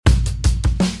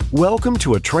Welcome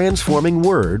to A Transforming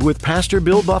Word with Pastor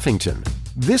Bill Buffington.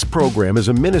 This program is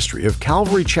a ministry of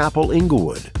Calvary Chapel,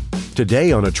 Inglewood.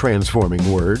 Today on A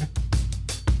Transforming Word.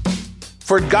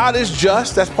 For God is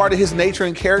just, that's part of his nature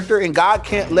and character, and God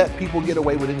can't let people get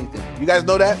away with anything. You guys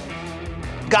know that?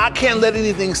 God can't let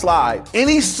anything slide.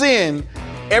 Any sin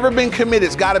ever been committed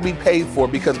has got to be paid for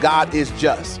because God is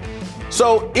just.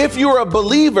 So if you're a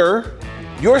believer,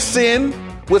 your sin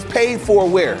was paid for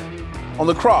where? On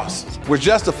the cross. We're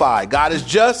justified. God is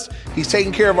just. He's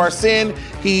taking care of our sin.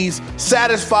 He's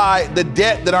satisfied the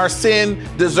debt that our sin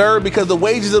deserved because the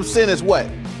wages of sin is what?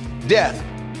 Death.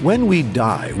 When we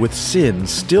die with sin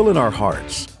still in our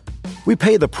hearts, we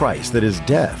pay the price that is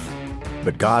death.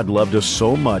 But God loved us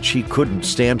so much he couldn't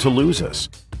stand to lose us.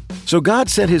 So God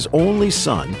sent his only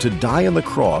Son to die on the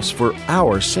cross for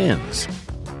our sins.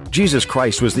 Jesus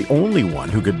Christ was the only one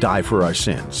who could die for our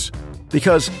sins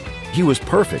because he was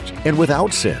perfect and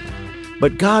without sin.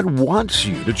 But God wants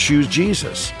you to choose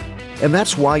Jesus. And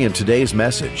that's why in today's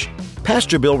message,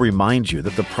 Pastor Bill reminds you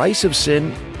that the price of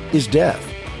sin is death.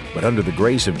 But under the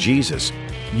grace of Jesus,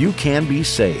 you can be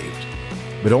saved.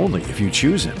 But only if you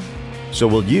choose him. So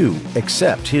will you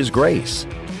accept his grace?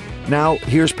 Now,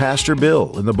 here's Pastor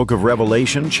Bill in the book of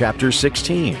Revelation, chapter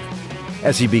 16,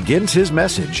 as he begins his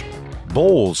message,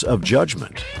 Bowls of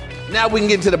Judgment. Now we can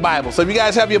get into the Bible. So if you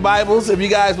guys have your Bibles, if you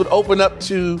guys would open up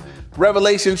to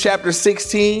Revelation chapter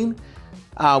 16,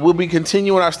 we'll be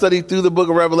continuing our study through the book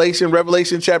of Revelation.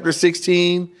 Revelation chapter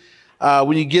 16.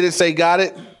 When you get it, say, got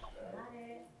it?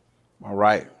 All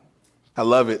right. I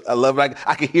love it. I love it.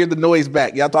 I can hear the noise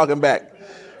back. Y'all talking back.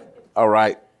 All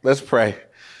right. Let's pray.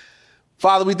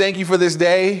 Father, we thank you for this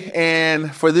day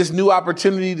and for this new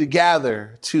opportunity to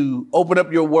gather, to open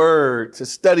up your word, to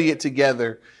study it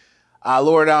together.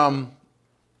 Lord,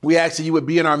 we ask that you would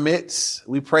be in our midst.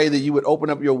 We pray that you would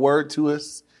open up your word to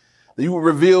us, that you would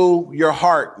reveal your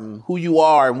heart and who you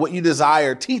are and what you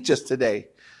desire. Teach us today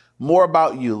more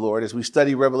about you, Lord, as we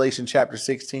study Revelation chapter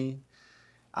 16.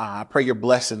 I pray your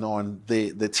blessing on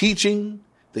the teaching,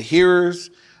 the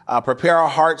hearers. Prepare our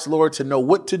hearts, Lord, to know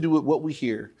what to do with what we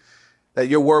hear, that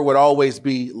your word would always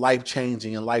be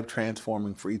life-changing and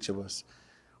life-transforming for each of us.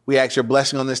 We ask your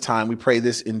blessing on this time. We pray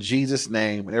this in Jesus'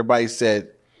 name. And everybody said,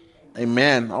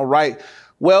 amen. All right.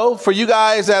 Well, for you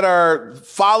guys that are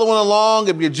following along,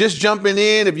 if you're just jumping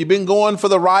in, if you've been going for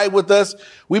the ride with us,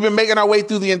 we've been making our way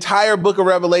through the entire book of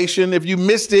Revelation. If you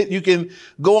missed it, you can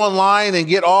go online and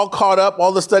get all caught up.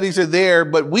 All the studies are there.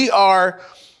 But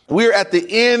we're at the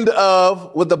end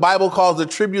of what the Bible calls the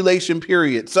tribulation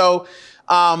period. So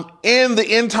in the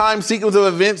end time sequence of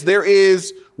events, there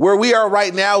is where we are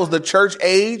right now is the church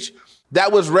age.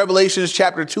 That was Revelations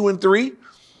chapter 2 and 3.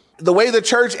 The way the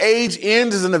church age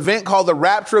ends is an event called the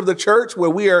rapture of the church, where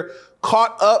we are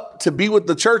caught up to be with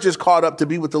the church is caught up to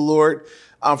be with the Lord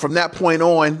from that point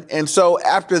on. And so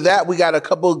after that, we got a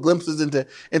couple of glimpses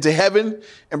into heaven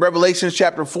in Revelations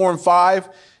chapter 4 and 5.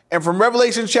 And from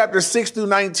Revelation chapter 6 through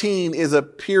 19 is a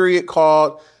period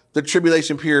called the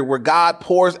tribulation period, where God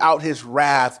pours out his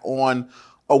wrath on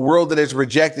a world that has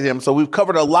rejected him. So we've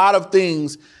covered a lot of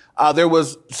things. There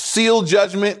was seal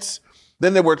judgments,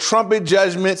 then there were trumpet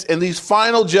judgments, and these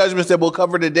final judgments that we'll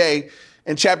cover today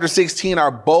in chapter 16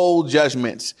 are bowl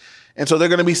judgments. And so they're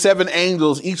going to be 7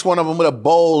 angels, each one of them with a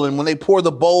bowl. And when they pour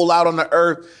the bowl out on the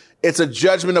earth, it's a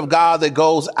judgment of God that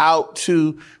goes out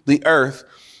to the earth.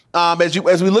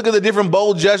 As we look at the different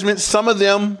bowl judgments, some of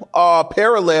them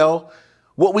parallel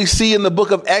what we see in the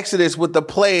book of Exodus with the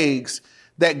plagues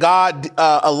that God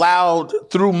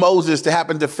allowed through Moses to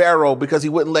happen to Pharaoh because he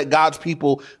wouldn't let God's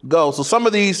people go. So some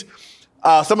of these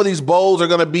bowls are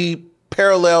going to be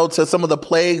parallel to some of the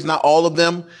plagues, not all of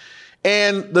them.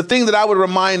 And the thing that I would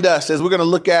remind us as we're going to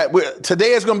look at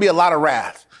today is going to be a lot of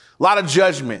wrath, a lot of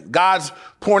judgment. God's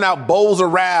pouring out bowls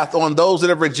of wrath on those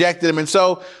that have rejected him. And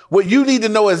so what you need to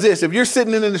know is this: if you're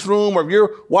sitting in this room or if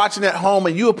you're watching at home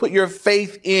and you have put your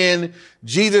faith in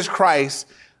Jesus Christ,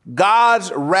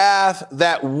 God's wrath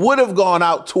that would have gone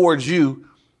out towards you,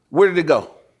 where did it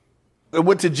go? It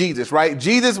went to Jesus, right?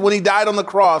 Jesus, when he died on the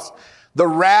cross, the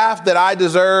wrath that I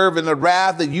deserve and the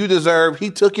wrath that you deserve, he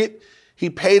took it,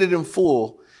 he paid it in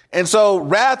full. And so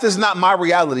wrath is not my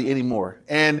reality anymore.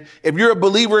 And if you're a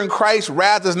believer in Christ, the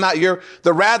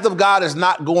wrath of God is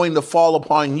not going to fall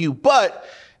upon you. But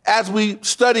as we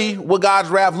study what God's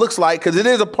wrath looks like, because it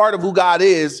is a part of who God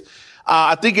is,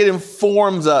 I think it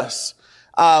informs us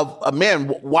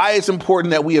why it's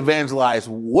important that we evangelize,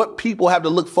 what people have to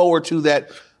look forward to that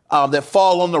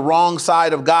fall on the wrong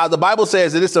side of God. The Bible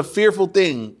says that it's a fearful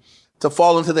thing to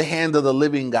fall into the hand of the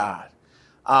living God.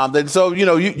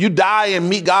 You die and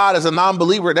meet God as a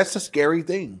non-believer. That's a scary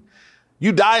thing.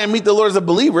 You die and meet the Lord as a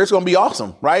believer. It's going to be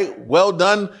awesome, right? Well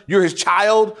done. You're his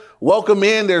child. Welcome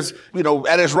in. There's,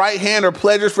 at his right hand are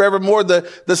pleasures forevermore.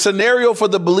 The scenario for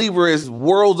the believer is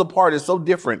worlds apart. It's so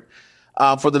different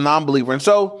for the non-believer. And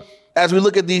so as we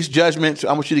look at these judgments,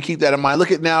 I want you to keep that in mind. Look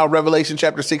at now Revelation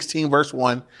chapter 16, verse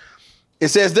 1. It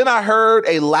says, "Then I heard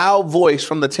a loud voice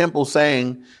from the temple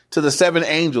saying to the seven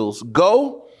angels,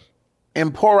 'Go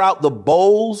and pour out the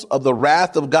bowls of the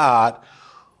wrath of God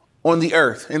on the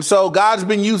earth.'" And so God's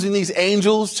been using these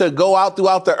angels to go out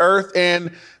throughout the earth. And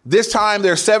this time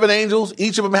there's seven angels.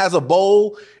 Each of them has a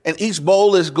bowl, and each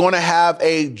bowl is going to have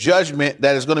a judgment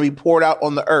that is going to be poured out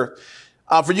on the earth.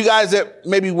 For you guys that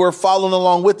maybe were following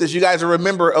along with this, you guys will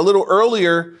remember a little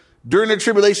earlier during the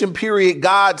tribulation period,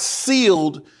 God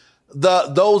sealed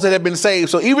those that have been saved.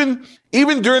 So even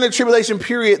during the tribulation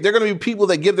period, there are going to be people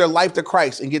that give their life to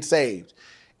Christ and get saved.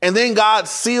 And then God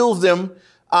seals them.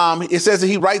 It says that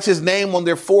he writes his name on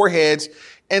their foreheads.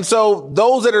 And so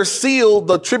those that are sealed,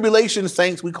 the tribulation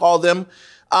saints, we call them,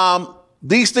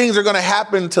 these things are going to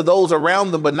happen to those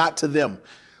around them, but not to them.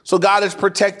 So God is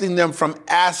protecting them from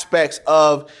aspects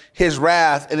of his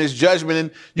wrath and his judgment.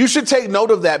 And you should take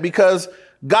note of that, because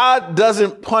God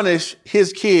doesn't punish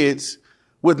his kids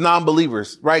with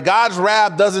non-believers, right?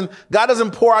 God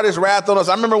doesn't pour out his wrath on us.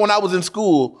 I remember when I was in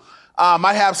school,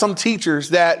 I have some teachers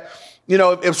that,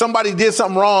 if somebody did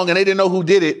something wrong and they didn't know who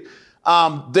did it,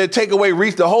 they'd take away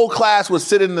the whole class would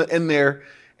sit in there,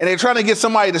 and they're trying to get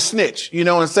somebody to snitch,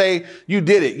 and say, you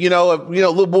did it.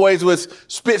 Little boys would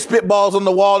spitballs on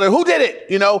the wall there. Who did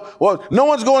it? Well, no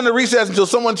one's going to recess until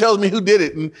someone tells me who did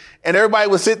it. And everybody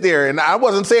would sit there. And I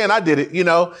wasn't saying I did it,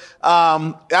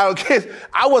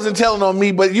 I wasn't telling on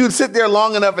me, but you'd sit there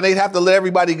long enough and they'd have to let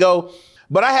everybody go.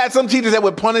 But I had some teachers that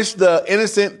would punish the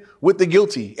innocent with the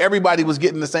guilty. Everybody was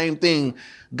getting the same thing.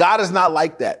 God is not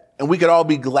like that. And we could all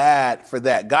be glad for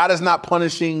that. God is not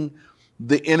punishing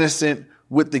the innocent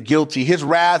with the guilty. His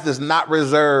wrath is not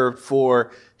reserved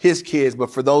for his kids,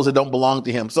 but for those that don't belong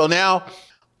to him. So now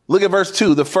look at verse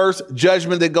 2, the first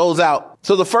judgment that goes out.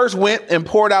 "So the first went and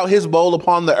poured out his bowl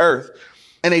upon the earth,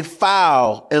 and a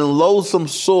foul and loathsome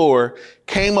sore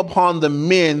came upon the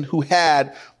men who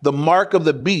had the mark of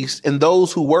the beast and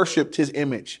those who worshiped his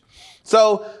image."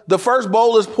 So the first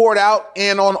bowl is poured out,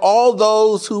 and on all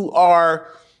those who are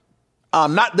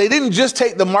they didn't just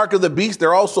take the mark of the beast,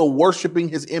 they're also worshiping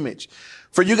his image.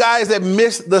 For you guys that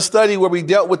missed the study where we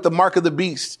dealt with the mark of the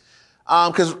beast,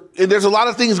 because there's a lot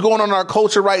of things going on in our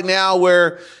culture right now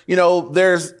where,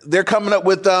 they're coming up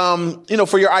with,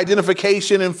 for your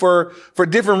identification and for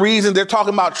different reasons. They're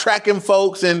talking about tracking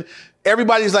folks, and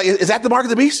everybody's like, is that the mark of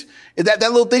the beast? Is that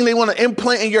little thing they want to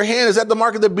implant in your hand? Is that the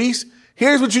mark of the beast?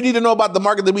 Here's what you need to know about the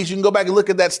mark of the beast. You can go back and look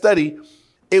at that study.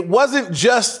 It wasn't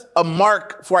just a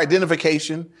mark for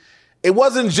identification. It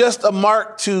wasn't just a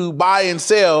mark to buy and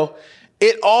sell.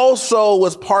 It also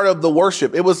was part of the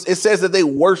worship. It says that they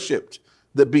worshiped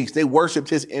the beast. They worshiped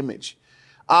his image.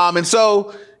 And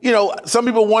so, some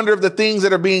people wonder if the things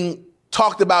that are being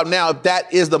talked about now, if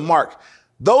that is the mark.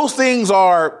 Those things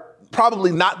are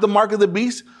probably not the mark of the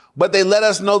beast, but they let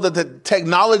us know that the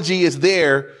technology is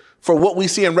there for what we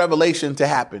see in Revelation to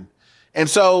happen. And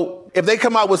so if they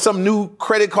come out with some new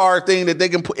credit card thing that they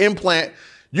can implant,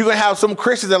 you're going to have some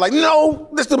Christians that are like, no,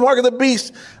 this is the mark of the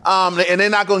beast. And they're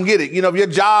not going to get it. If your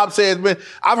job says,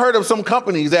 I've heard of some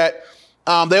companies that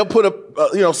they'll put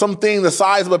something the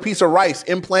size of a piece of rice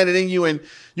implanted in you, and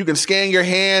you can scan your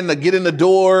hand to get in the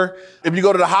door. If you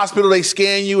go to the hospital, they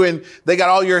scan you and they got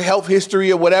all your health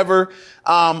history or whatever.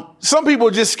 Some people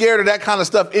are just scared of that kind of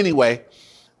stuff anyway.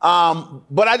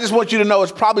 But I just want you to know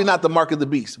it's probably not the mark of the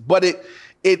beast, but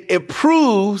it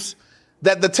proves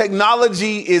that the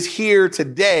technology is here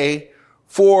today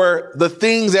for the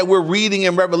things that we're reading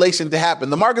in Revelation to happen.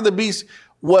 The mark of the beast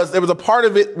there was a part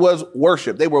of it was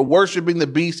worship. They were worshiping the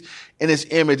beast in his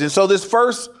image. And so this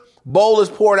first bowl is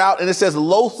poured out, and it says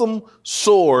loathsome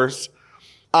sores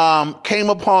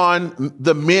came upon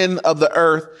the men of the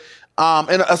earth.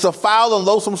 And it's a foul and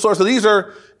loathsome sore. So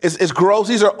it's gross.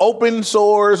 These are open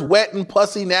sores, wet and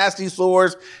pussy, nasty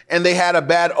sores, and they had a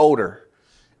bad odor.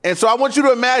 And so I want you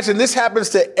to imagine this happens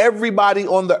to everybody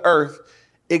on the earth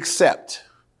except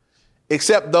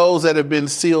those that have been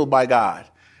sealed by God.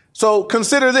 So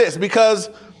consider this, because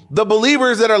the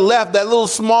believers that are left, that little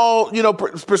small,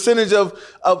 percentage of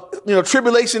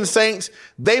tribulation saints,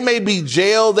 they may be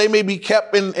jailed. They may be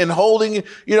kept in holding.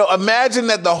 Imagine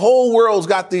that the whole world's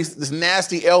got this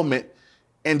nasty ailment,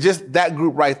 and just that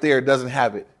group right there doesn't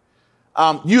have it.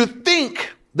 You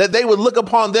think that they would look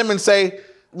upon them and say,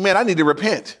 man, I need to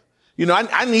repent.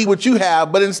 I need what you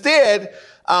have. But instead,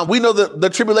 we know that the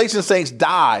tribulation saints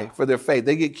die for their faith.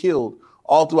 They get killed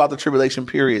all throughout the tribulation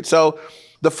period. So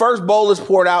the first bowl is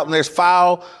poured out, and there's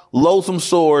foul, loathsome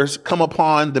sores come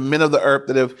upon the men of the earth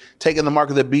that have taken the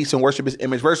mark of the beast and worship his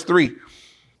image. Verse 3,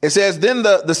 it says, then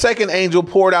the second angel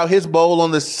poured out his bowl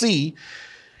on the sea,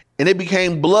 and it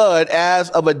became blood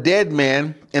as of a dead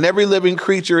man, and every living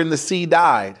creature in the sea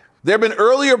died. There have been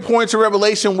earlier points in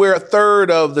Revelation where a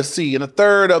third of the sea and a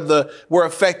third of were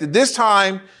affected. This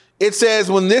time, it says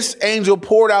when this angel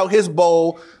poured out his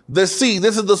bowl, the sea,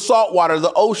 this is the salt water,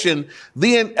 the ocean.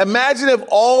 Imagine if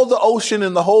all the ocean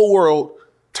in the whole world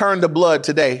turned to blood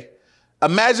today.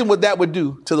 Imagine what that would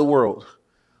do to the world.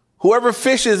 Whoever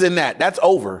fishes in that's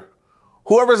over.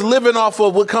 Whoever's living off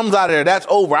of what comes out of there, that's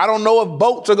over. I don't know if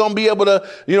boats are going to be able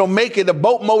to, make it. The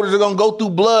boat motors are going to go through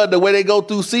blood the way they go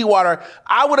through seawater.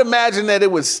 I would imagine that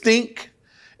it would stink.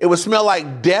 It would smell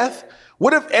like death.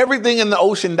 What if everything in the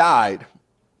ocean died?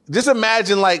 Just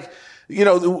imagine right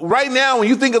now when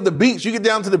you think of the beach, you get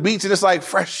down to the beach and it's like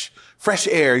fresh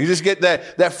air. You just get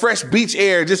that fresh beach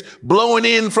air just blowing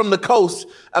in from the coast.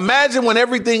 Imagine when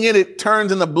everything in it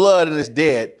turns into blood and it's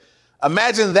dead.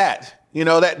 Imagine that.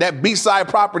 That beachside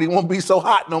property won't be so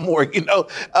hot no more. That's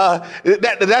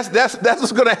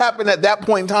what's going to happen at that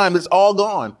point in time. It's all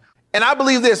gone. And I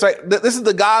believe this, right? This is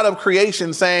the God of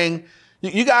creation saying,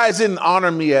 you guys didn't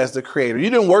honor me as the creator. You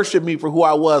didn't worship me for who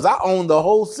I was. I owned the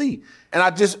whole sea, and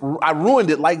I ruined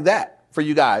it like that for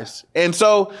you guys. And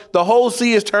so the whole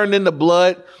sea is turned into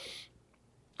blood.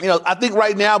 I think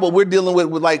right now what we're dealing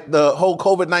with like the whole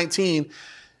COVID-19,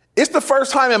 it's the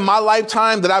first time in my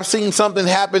lifetime that I've seen something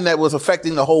happen that was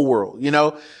affecting the whole world.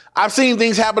 I've seen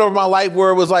things happen over my life where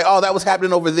it was like, oh, that was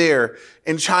happening over there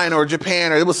in China or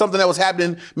Japan, or it was something that was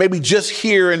happening maybe just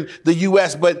here in the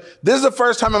U.S. But this is the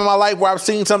first time in my life where I've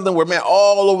seen something where, man,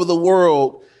 all over the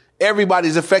world,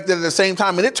 everybody's affected at the same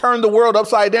time. And it turned the world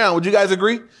upside down. Would you guys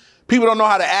agree? People don't know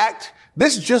how to act.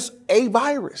 This is just a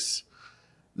virus.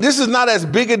 This is not as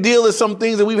big a deal as some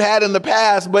things that we've had in the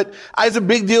past, but it's a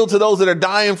big deal to those that are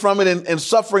dying from it and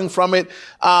suffering from it.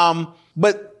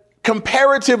 But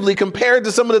comparatively, compared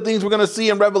to some of the things we're going to see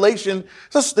in Revelation,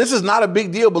 this is not a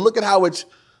big deal, but look at how it's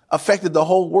affected the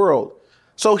whole world.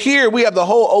 So here we have the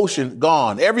whole ocean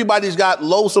gone. Everybody's got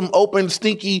loathsome, open,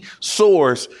 stinky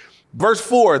sores. Verse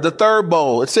 4, the third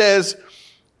bowl, it says,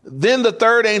 then the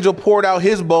third angel poured out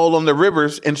his bowl on the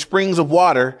rivers and springs of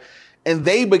water, and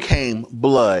they became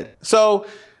blood. So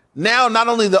now not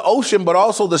only the ocean, but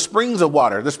also the springs of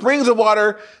water. The springs of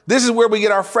water, this is where we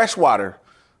get our fresh water.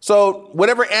 So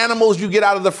whatever animals you get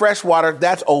out of the fresh water,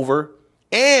 that's over.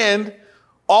 And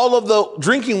all of the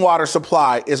drinking water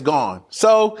supply is gone.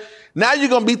 So now you're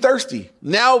going to be thirsty.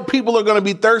 Now people are going to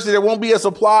be thirsty. There won't be a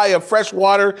supply of fresh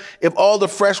water if all the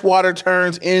fresh water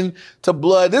turns into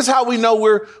blood. This is how we know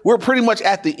we're pretty much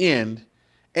at the end.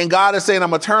 And God is saying, I'm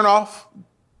going to turn off.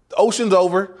 The ocean's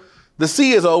over. The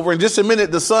sea is over. In just a minute,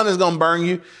 the sun is going to burn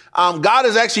you. God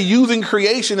is actually using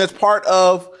creation as part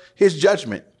of his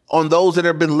judgment on those that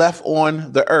have been left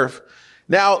on the earth.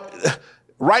 Now,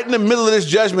 right in the middle of this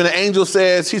judgment, an angel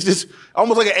says, he's just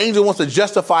almost like an angel wants to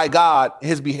justify God,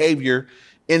 his behavior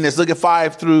in this. Look at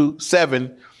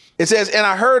 5-7. It says, and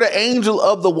I heard an angel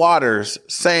of the waters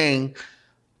saying,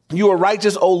 you are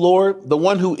righteous, O Lord, the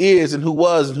one who is and who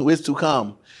was and who is to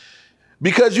come.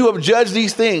 Because you have judged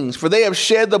these things, for they have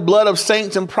shed the blood of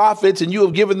saints and prophets, and you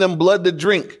have given them blood to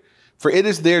drink, for it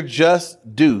is their just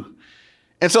due.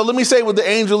 And so let me say what the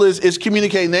angel is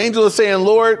communicating. The angel is saying,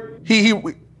 Lord, he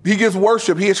gives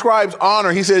worship. He ascribes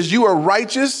honor. He says, you are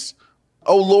righteous,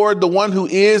 O Lord, the one who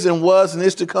is and was and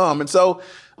is to come. And so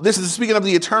this is speaking of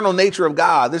the eternal nature of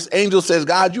God. This angel says,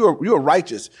 God, you are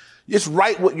righteous. It's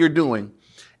right what you're doing.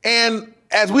 And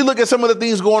as we look at some of the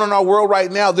things going on in our world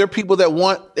right now, there are people that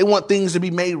want things to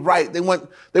be made right. They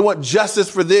want justice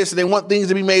for this, and they want things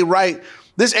to be made right.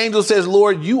 This angel says,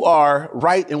 Lord, you are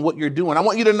right in what you're doing. I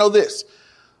want you to know this.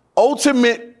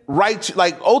 Ultimate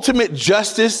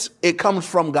justice, it comes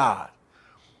from God.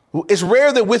 It's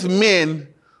rare that with men,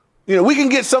 we can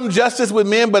get some justice with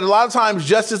men, but a lot of times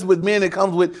justice with men, it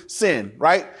comes with sin,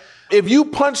 right? If you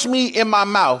punch me in my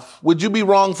mouth, would you be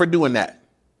wrong for doing that?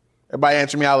 Everybody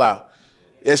answer me out loud.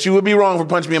 Yes, you would be wrong for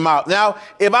punching me in my mouth. Now,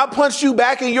 if I punched you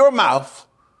back in your mouth,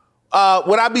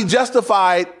 would I be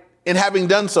justified in having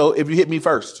done so if you hit me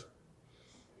first?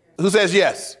 Who says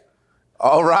yes?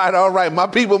 All right. My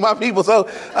people. So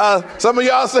some of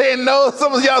y'all saying no,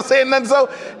 some of y'all saying nothing.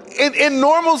 So in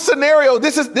normal scenario,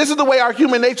 this is the way our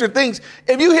human nature thinks.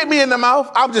 If you hit me in the mouth,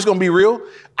 I'm just going to be real.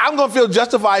 I'm going to feel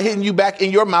justified hitting you back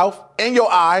in your mouth and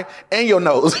your eye and your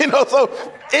nose.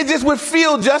 So it just would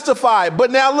feel justified.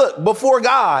 But now look, before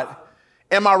God,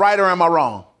 am I right or am I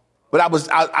wrong? But I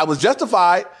was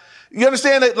justified. You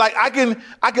understand that? Like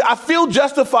I feel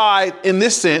justified in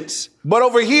this sense, but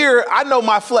over here, I know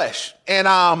my flesh and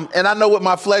I know what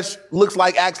my flesh looks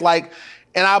like, acts like.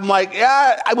 And I'm like,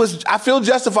 yeah, I feel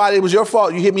justified. It was your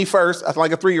fault. You hit me first. That's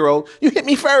like a 3-year-old. You hit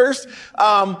me first.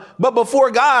 But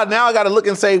before God, now I got to look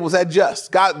and say, was that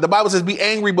just? God, the Bible says, be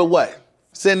angry, but what?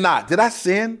 Sin not. Did I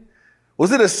sin?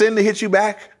 Was it a sin to hit you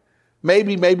back?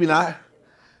 Maybe, maybe not.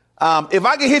 If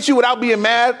I can hit you without being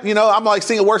mad, I'm like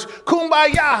singing worship,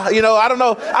 kumbaya, I don't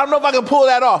know if I can pull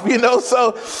that off,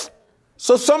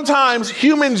 So sometimes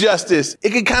human justice,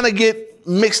 it can kind of get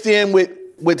mixed in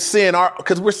with sin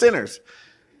because we're sinners.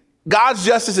 God's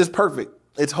justice is perfect.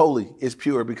 It's holy. It's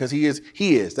pure because he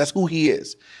is. That's who he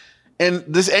is. And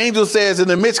this angel says in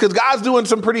the midst, because God's doing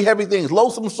some pretty heavy things,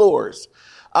 loathsome sores.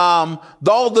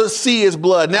 All the sea is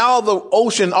blood. Now all the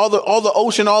ocean, all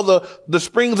the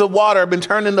springs of water have been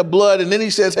turned into blood. And then he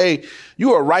says, hey,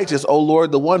 you are righteous, O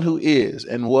Lord, the one who is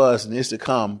and was and is to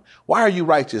come. Why are you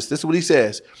righteous? This is what he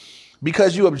says.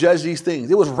 Because you have judged these things.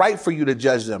 It was right for you to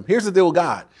judge them. Here's the deal with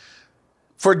God.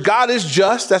 For God is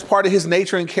just. That's part of his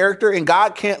nature and character. And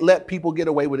God can't let people get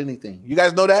away with anything. You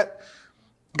guys know that?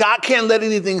 God can't let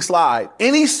anything slide.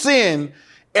 Any sin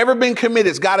ever been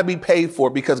committed, it's got to be paid for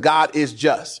because God is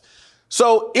just.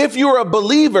 So if you're a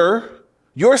believer,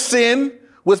 your sin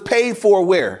was paid for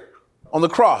where? On the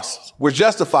cross. We're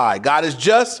justified. God is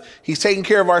just. He's taking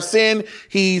care of our sin.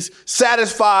 He's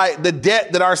satisfied the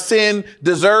debt that our sin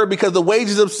deserved because the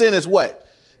wages of sin is what?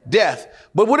 Death.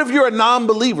 But what if you're a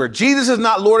non-believer? Jesus is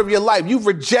not Lord of your life. You've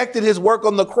rejected his work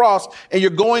on the cross and you're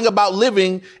going about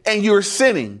living and you're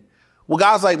sinning. Well,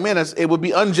 God's like, man, it would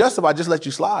be unjust if I just let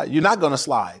you slide. You're not going to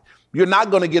slide. You're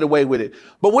not going to get away with it.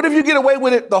 But what if you get away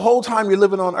with it the whole time you're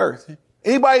living on earth?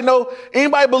 Anybody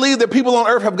believe that people on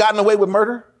earth have gotten away with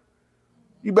murder?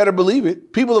 You better believe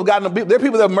it. There are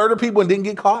people that murder people and didn't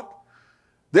get caught.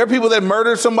 There are people that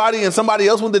murdered somebody and somebody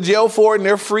else went to jail for it and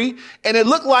they're free. And it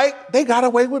looked like they got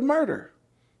away with murder.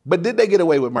 But did they get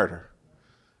away with murder?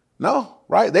 No,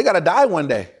 right? They got to die one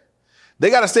day. They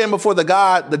got to stand before the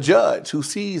God, the judge, who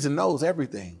sees and knows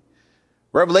everything.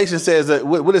 Revelation says that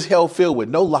what is hell filled with?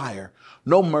 No liar,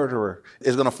 no murderer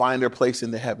is going to find their place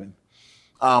in the heaven,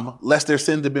 lest their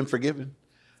sins have been forgiven.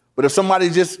 But if somebody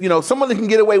somebody can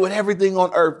get away with everything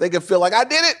on earth, they can feel like, I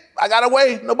did it. I got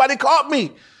away. Nobody caught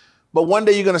me. But one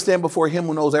day you're going to stand before him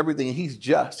who knows everything. And he's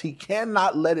just. He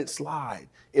cannot let it slide.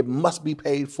 It must be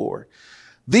paid for.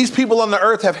 These people on the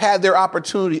earth have had their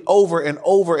opportunity over and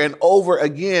over and over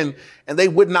again, and they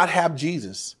would not have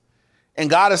Jesus. And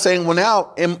God is saying, well,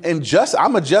 now I'm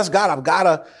a just God.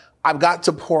 I've got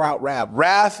to pour out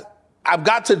wrath. I've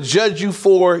got to judge you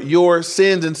for your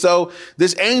sins. And so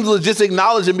this angel is just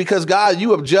acknowledging, because God,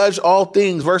 you have judged all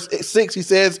things. Verse 6, he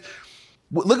says,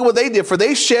 look at what they did. For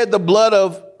they shed the blood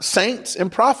of saints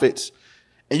and prophets,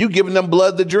 and you given them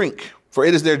blood to drink, for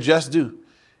it is their just due.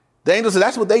 The angel said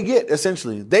that's what they get,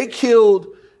 essentially. They killed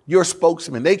your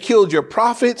spokesman. They killed your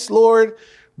prophets, Lord.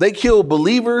 They killed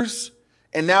believers.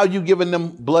 And now you've given them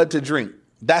blood to drink.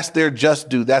 That's their just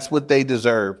due. That's what they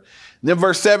deserve. And then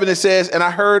verse 7, it says, and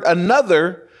I heard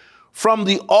another from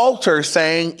the altar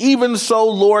saying, even so,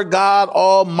 Lord God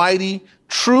Almighty,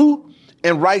 true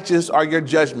and righteous are your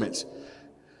judgments.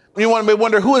 You want to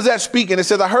wonder, who is that speaking? It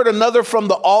says, I heard another from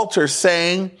the altar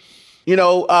saying,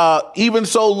 even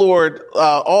so, Lord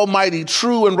Almighty,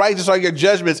 true and righteous are your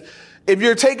judgments. If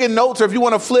you're taking notes, or if you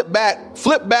want to flip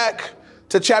back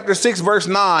to chapter 6, verse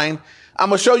 9, I'm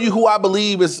going to show you who I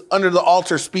believe is under the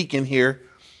altar speaking here.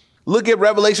 Look at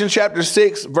Revelation chapter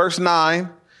 6, verse 9.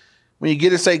 When you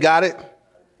get it, say, got it?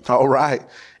 All right.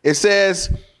 It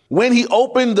says, when he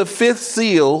opened the fifth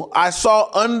seal, I saw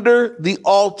under the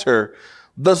altar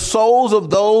the souls of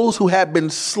those who had been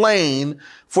slain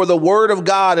for the word of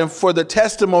God and for the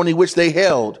testimony which they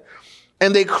held.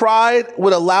 And they cried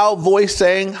with a loud voice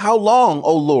saying, how long,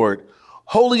 O Lord,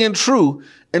 holy and true,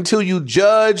 until you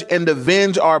judge and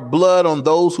avenge our blood on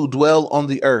those who dwell on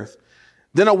the earth?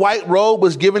 Then a white robe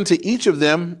was given to each of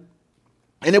them,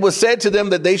 and it was said to them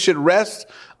that they should rest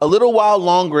a little while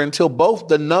longer until both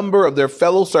the number of their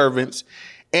fellow servants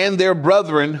and their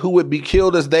brethren who would be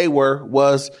killed as they were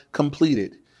was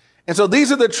completed. And so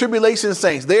these are the tribulation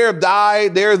saints. They have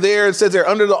died. They're there. It says they're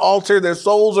under the altar. Their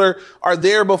souls are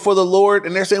there before the Lord.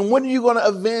 And they're saying, when are you going to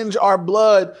avenge our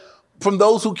blood from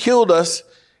those who killed us?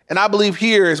 And I believe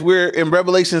here, as we're in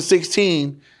Revelation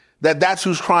 16, that's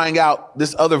who's crying out,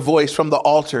 this other voice from the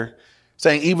altar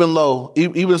saying, even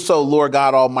so, Lord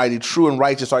God Almighty, true and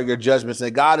righteous are your judgments.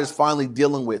 And God is finally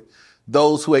dealing with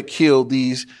those who had killed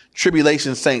these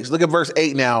tribulation saints. Look at verse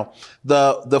 8 now,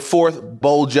 the fourth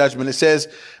bowl judgment. It says,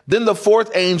 then the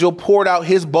fourth angel poured out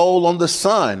his bowl on the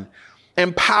sun,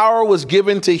 and power was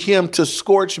given to him to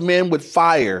scorch men with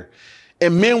fire.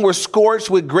 And men were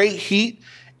scorched with great heat,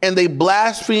 and they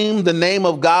blasphemed the name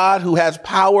of God who has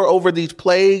power over these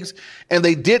plagues, and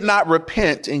they did not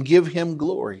repent and give him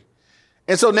glory.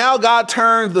 And so now God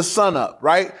turns the sun up,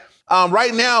 right?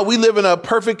 Right now, we live in a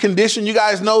perfect condition. You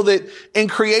guys know that in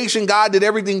creation, God did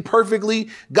everything perfectly.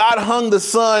 God hung the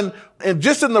sun and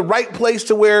just in the right place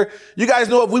to where you guys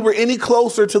know if we were any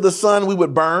closer to the sun, we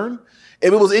would burn.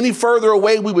 If it was any further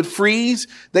away, we would freeze.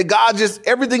 That God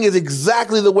everything is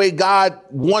exactly the way God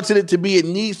wanted it to be. It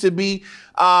needs to be.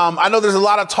 I know there's a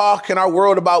lot of talk in our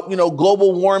world about,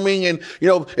 global warming and,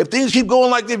 if things keep going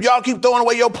like this, if y'all keep throwing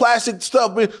away your plastic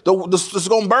stuff, it's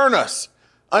going to burn us.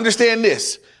 Understand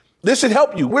this. This should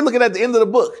help you. We're looking at the end of the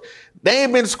book. They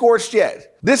ain't been scorched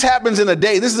yet. This happens in a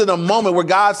day. This is in a moment where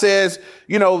God says,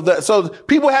 so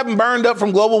people haven't burned up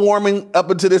from global warming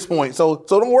up until this point. So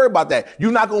don't worry about that.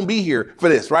 You're not going to be here for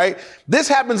this, right? This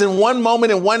happens in one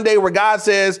moment in one day where God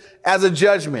says, as a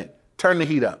judgment, turn the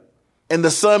heat up. And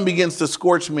the sun begins to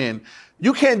scorch men.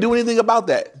 You can't do anything about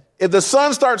that. If the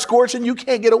sun starts scorching, you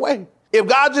can't get away. If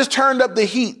God just turned up the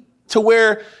heat to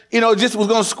where, just was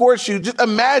going to scorch you, just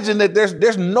imagine that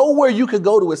there's nowhere you could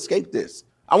go to escape this.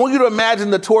 I want you to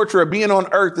imagine the torture of being on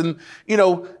earth. And,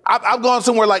 I've gone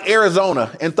somewhere like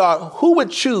Arizona and thought, who would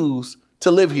choose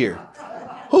to live here?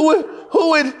 Who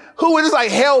would just like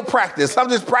hell practice? I'm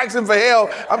just practicing for hell.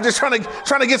 I'm just trying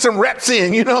to get some reps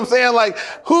in. You know what I'm saying? Like,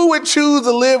 who would choose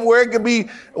to live where it could be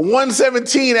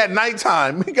 117 at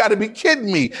nighttime? You got to be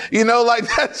kidding me.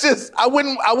 That's just, I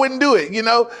wouldn't do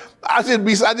it. I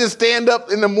just stand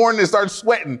up in the morning and start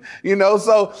sweating,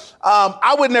 so,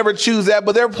 I would never choose that,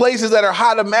 but there are places that are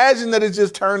hot. Imagine that it's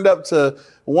just turned up to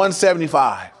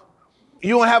 175.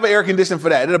 You don't have an air conditioner for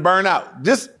that. It'll burn out.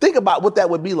 Just think about what that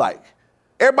would be like.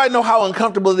 Everybody know how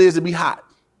uncomfortable it is to be hot.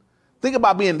 Think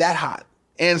about being that hot.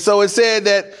 And so it said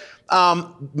that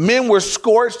men were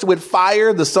scorched with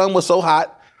fire. The sun was so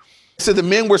hot. It said the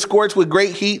men were scorched with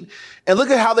great heat. And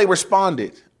look at how they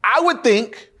responded. I would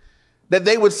think that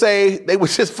they would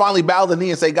just finally bow the knee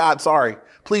and say, God, sorry,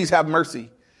 please have mercy.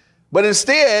 But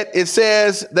instead, it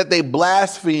says that they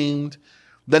blasphemed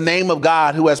the name of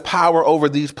God who has power over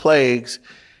these plagues,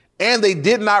 and they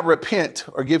did not repent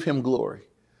or give him glory.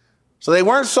 So they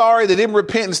weren't sorry. They didn't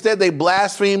repent. Instead, they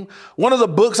blasphemed. One of the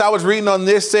books I was reading on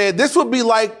this said this would be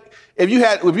like if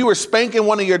you were spanking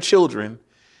one of your children,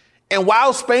 and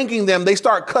while spanking them, they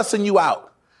start cussing you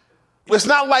out. It's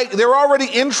not like they're already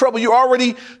in trouble. You're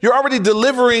already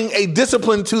delivering a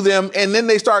discipline to them, and then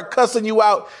they start cussing you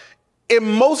out. In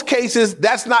most cases,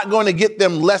 that's not going to get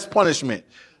them less punishment.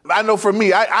 I know for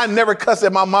me, I never cussed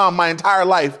at my mom my entire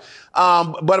life.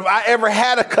 But if I ever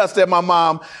had a cuss at my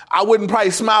mom, I wouldn't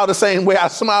probably smile the same way I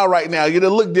smile right now. You'd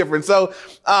look different. So,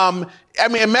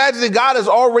 imagine that God is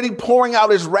already pouring out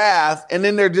his wrath, and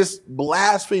then they're just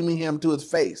blaspheming him to his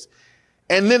face.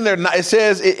 And then it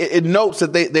says, it notes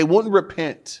that they wouldn't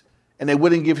repent and they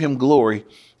wouldn't give him glory.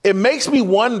 It makes me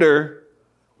wonder,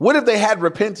 what if they had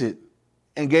repented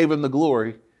and gave him the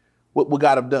glory? What would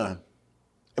God have done?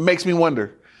 It makes me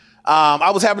wonder.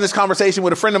 I was having this conversation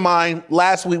with a friend of mine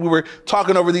last week. We were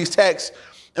talking over these texts,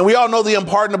 and we all know the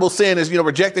unpardonable sin is,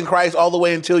 rejecting Christ all the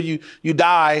way until you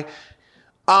die.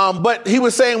 But he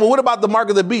was saying, well, what about the mark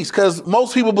of the beast? Because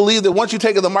most people believe that once you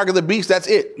take the mark of the beast, that's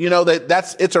it.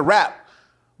 It's a wrap.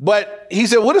 But he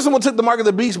said, what if someone took the mark of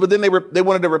the beast, but then they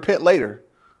wanted to repent later?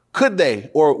 Could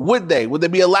they, or would they? Would they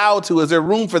be allowed to? Is there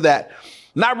room for that?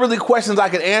 Not really questions I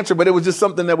could answer, but it was just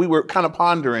something that we were kind of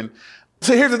pondering.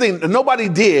 So here's the thing. Nobody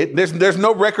did. There's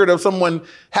no record of someone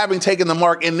having taken the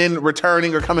mark and then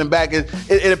returning or coming back.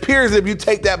 It appears that if you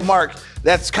take that mark,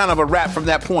 that's kind of a wrap from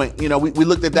that point. We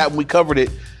looked at that when we covered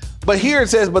it. But here it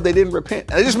says, but they didn't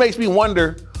repent. And it just makes me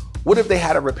wonder, what if they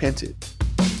had repented?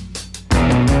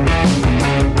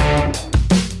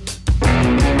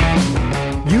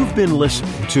 You've been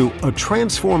listening to A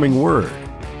Transforming Word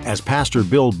as Pastor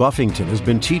Bill Buffington has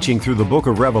been teaching through the book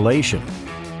of Revelation.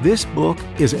 This book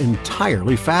is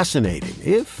entirely fascinating,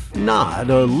 if not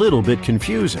a little bit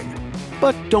confusing.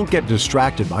 But don't get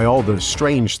distracted by all the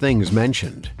strange things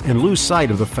mentioned and lose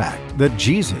sight of the fact that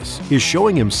Jesus is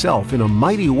showing himself in a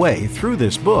mighty way through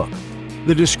this book.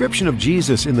 The description of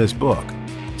Jesus in this book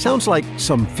sounds like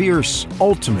some fierce,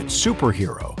 ultimate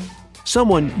superhero,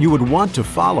 someone you would want to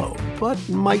follow, but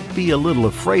might be a little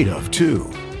afraid of too.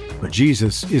 But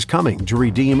Jesus is coming to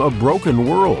redeem a broken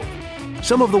world.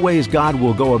 Some of the ways God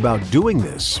will go about doing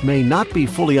this may not be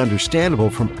fully understandable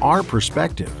from our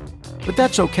perspective, but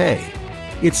that's okay.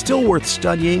 It's still worth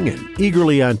studying and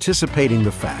eagerly anticipating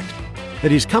the fact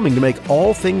that He's coming to make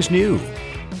all things new.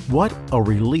 What a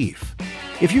relief.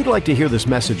 If you'd like to hear this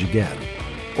message again,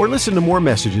 or listen to more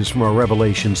messages from our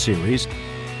Revelation series,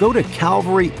 go to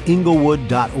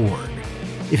calvaryinglewood.org.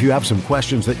 If you have some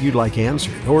questions that you'd like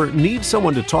answered or need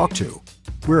someone to talk to,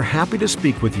 we're happy to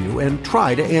speak with you and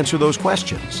try to answer those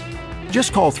questions.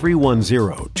 Just call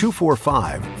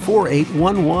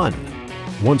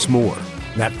 310-245-4811. Once more,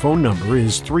 that phone number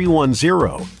is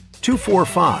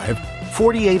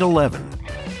 310-245-4811.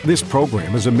 This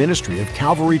program is a ministry of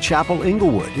Calvary Chapel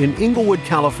Inglewood in Inglewood,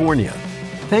 California.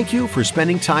 Thank you for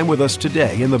spending time with us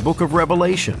today in the book of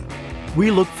Revelation.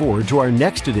 We look forward to our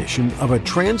next edition of A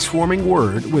Transforming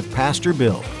Word with Pastor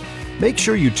Bill. Make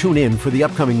sure you tune in for the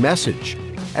upcoming message,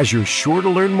 as you're sure to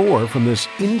learn more from this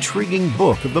intriguing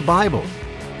book of the Bible,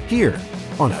 here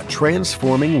on A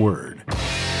Transforming Word.